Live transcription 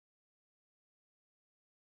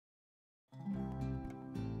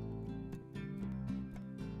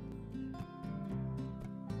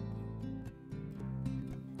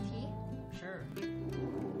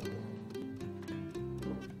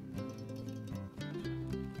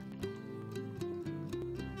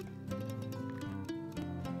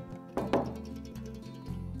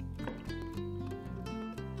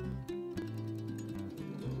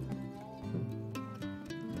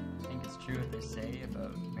they say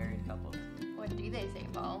about married couples? What do they say,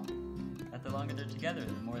 Paul? That the longer they're together,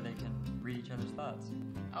 the more they can read each other's thoughts.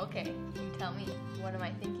 Okay, you tell me. What am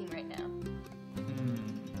I thinking right now?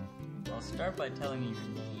 I'll start by telling you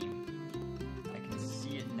your name. I can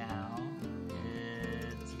see it now.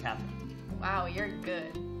 It's Catherine. Wow, you're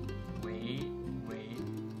good. Wait.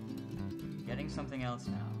 Getting something else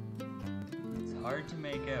now. It's hard to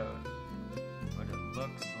make out, but it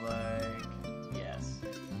looks like... Yes,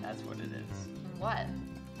 that's what it is. What?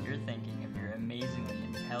 You're thinking of your amazingly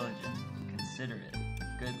intelligent, considerate,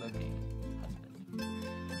 good-looking husband.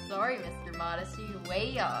 Sorry, Mr. Modesty,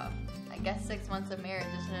 way off. I guess 6 months of marriage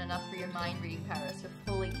isn't enough for your mind-reading powers to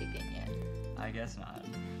fully kick in yet. I guess not.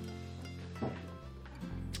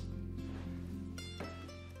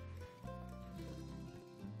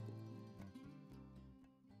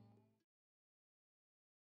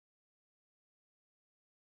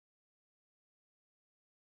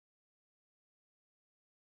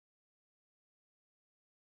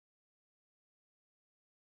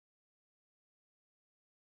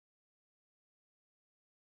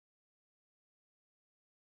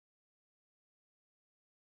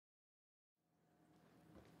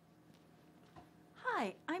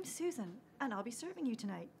 Hi, I'm Susan, and I'll be serving you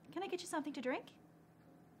tonight. Can I get you something to drink?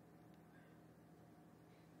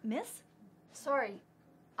 Miss? Sorry,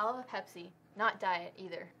 I'll have a Pepsi. Not diet,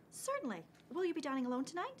 either. Certainly. Will you be dining alone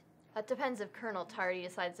tonight? That depends if Colonel Tardy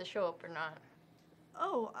decides to show up or not.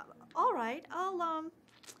 Oh, all right. I'll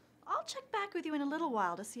check back with you in a little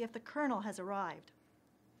while to see if the Colonel has arrived.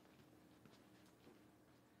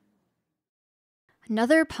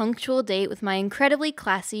 Another punctual date with my incredibly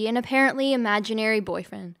classy and apparently imaginary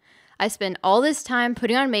boyfriend. I spend all this time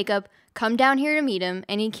putting on makeup, come down here to meet him,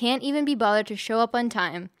 and he can't even be bothered to show up on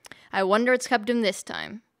time. I wonder what's kept him this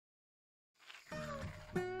time.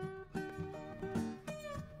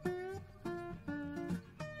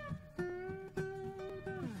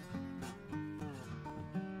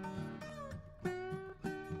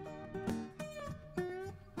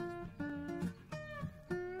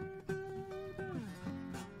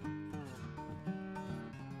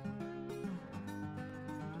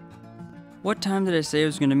 What time did I say I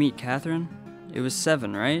was going to meet Catherine? It was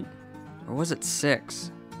 7, right? Or was it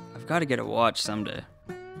 6? I've got to get a watch someday.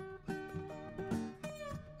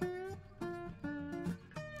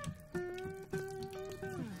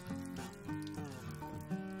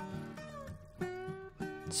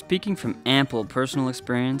 Speaking from ample personal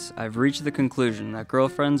experience, I've reached the conclusion that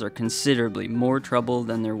girlfriends are considerably more trouble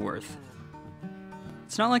than they're worth.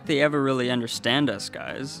 It's not like they ever really understand us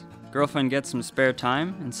guys. Girlfriend gets some spare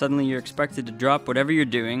time, and suddenly you're expected to drop whatever you're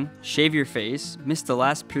doing, shave your face, miss the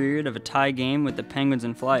last period of a tie game with the Penguins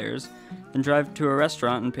and Flyers, then drive to a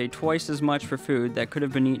restaurant and pay twice as much for food that could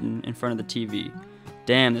have been eaten in front of the TV.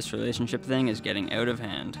 Damn, this relationship thing is getting out of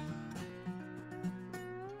hand.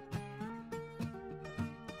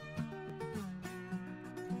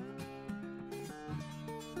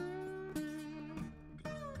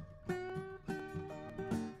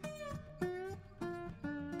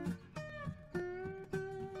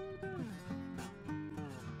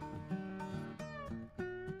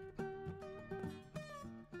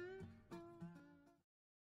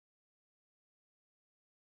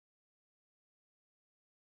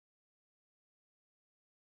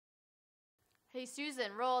 Hey,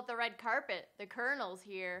 Susan, roll out the red carpet. The Colonel's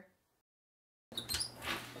here.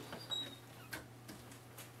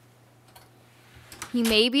 He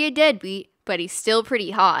may be a deadbeat, but he's still pretty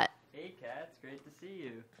hot. Hey, Kat, it's great to see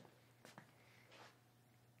you.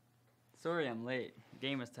 Sorry I'm late. The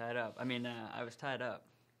game was tied up. I was tied up.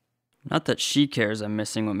 Not that she cares I'm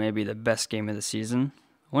missing what may be the best game of the season.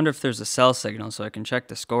 I wonder if there's a cell signal so I can check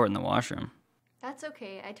the score in the washroom. That's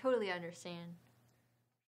okay. I totally understand.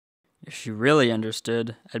 If she really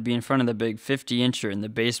understood, I'd be in front of the big 50-incher in the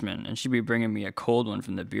basement, and she'd be bringing me a cold one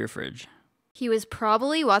from the beer fridge. He was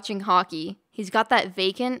probably watching hockey. He's got that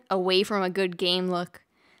vacant, away from a good game look.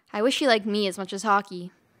 I wish he liked me as much as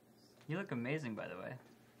hockey. You look amazing, by the way.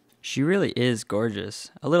 She really is gorgeous.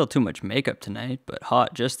 A little too much makeup tonight, but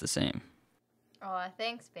hot just the same. Aw,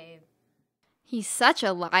 thanks, babe. He's such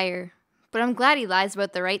a liar, but I'm glad he lies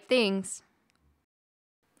about the right things.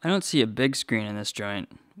 I don't see a big screen in this joint.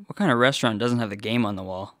 What kind of restaurant doesn't have the game on the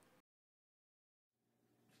wall?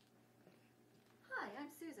 Hi, I'm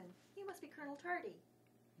Susan. You must be Colonel Tardy.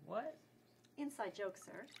 What? Inside joke,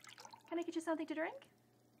 sir. Can I get you something to drink?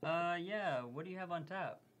 Yeah. What do you have on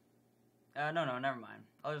tap? No, never mind.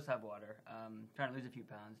 I'll just have water. Trying to lose a few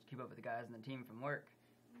pounds to keep up with the guys in the team from work.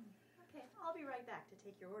 Okay, I'll be right back to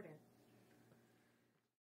take your order.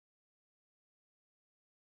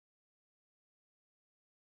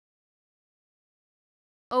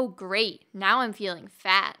 Oh, great. Now I'm feeling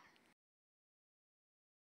fat.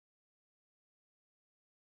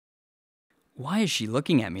 Why is she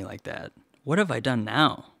looking at me like that? What have I done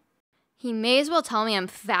now? He may as well tell me I'm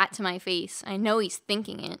fat to my face. I know he's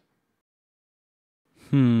thinking it.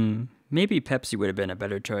 Maybe Pepsi would have been a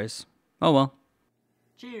better choice. Oh well.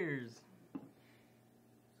 Cheers!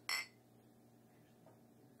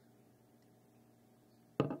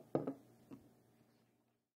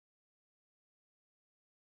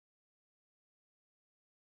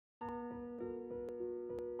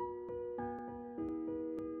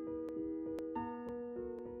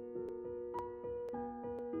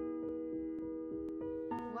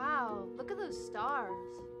 Wow, look at those stars.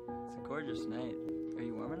 It's a gorgeous night. Are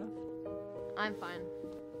you warm enough? I'm fine.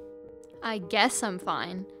 I guess I'm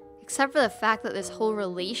fine. Except for the fact that this whole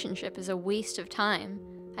relationship is a waste of time.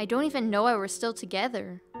 I don't even know why we're still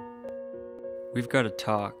together. We've got to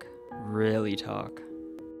talk. Really talk.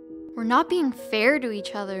 We're not being fair to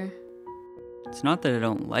each other. It's not that I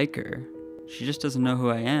don't like her. She just doesn't know who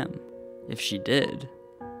I am. If she did.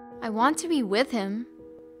 I want to be with him,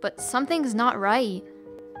 but something's not right.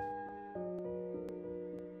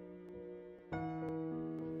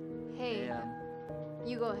 Hey,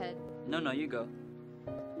 you go ahead. No, you go.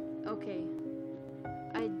 Okay.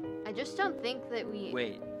 I just don't think that we...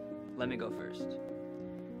 Wait, let me go first.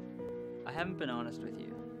 I haven't been honest with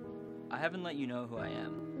you. I haven't let you know who I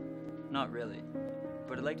am. Not really.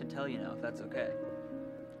 But I'd like to tell you now if that's okay.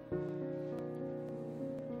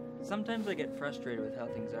 Sometimes I get frustrated with how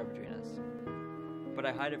things are between us. But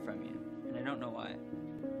I hide it from you, and I don't know why.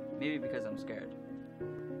 Maybe because I'm scared.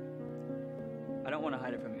 I don't want to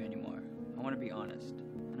hide it from you anymore. I want to be honest,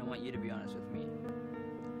 and I want you to be honest with me.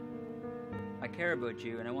 I care about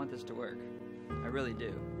you, and I want this to work. I really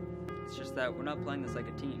do. It's just that we're not playing this like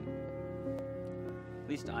a team. At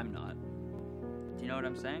least I'm not. Do you know what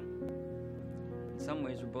I'm saying? In some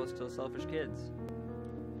ways, we're both still selfish kids.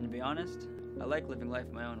 And to be honest, I like living life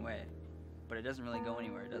my own way. But it doesn't really go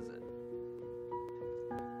anywhere, does it?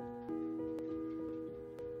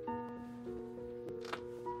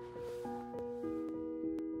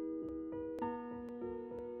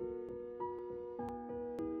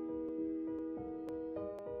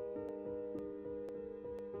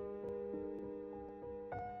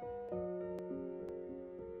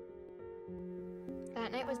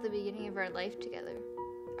 That night was the beginning of our life together.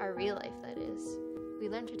 Our real life, that is. We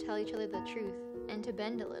learned to tell each other the truth and to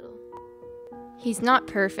bend a little. He's not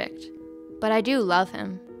perfect, but I do love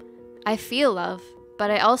him. I feel love, but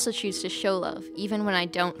I also choose to show love, even when I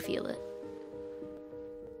don't feel it.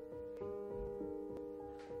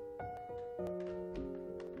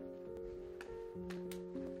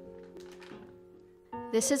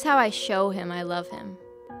 This is how I show him I love him.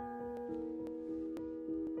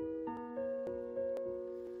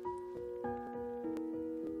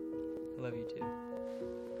 I love you too.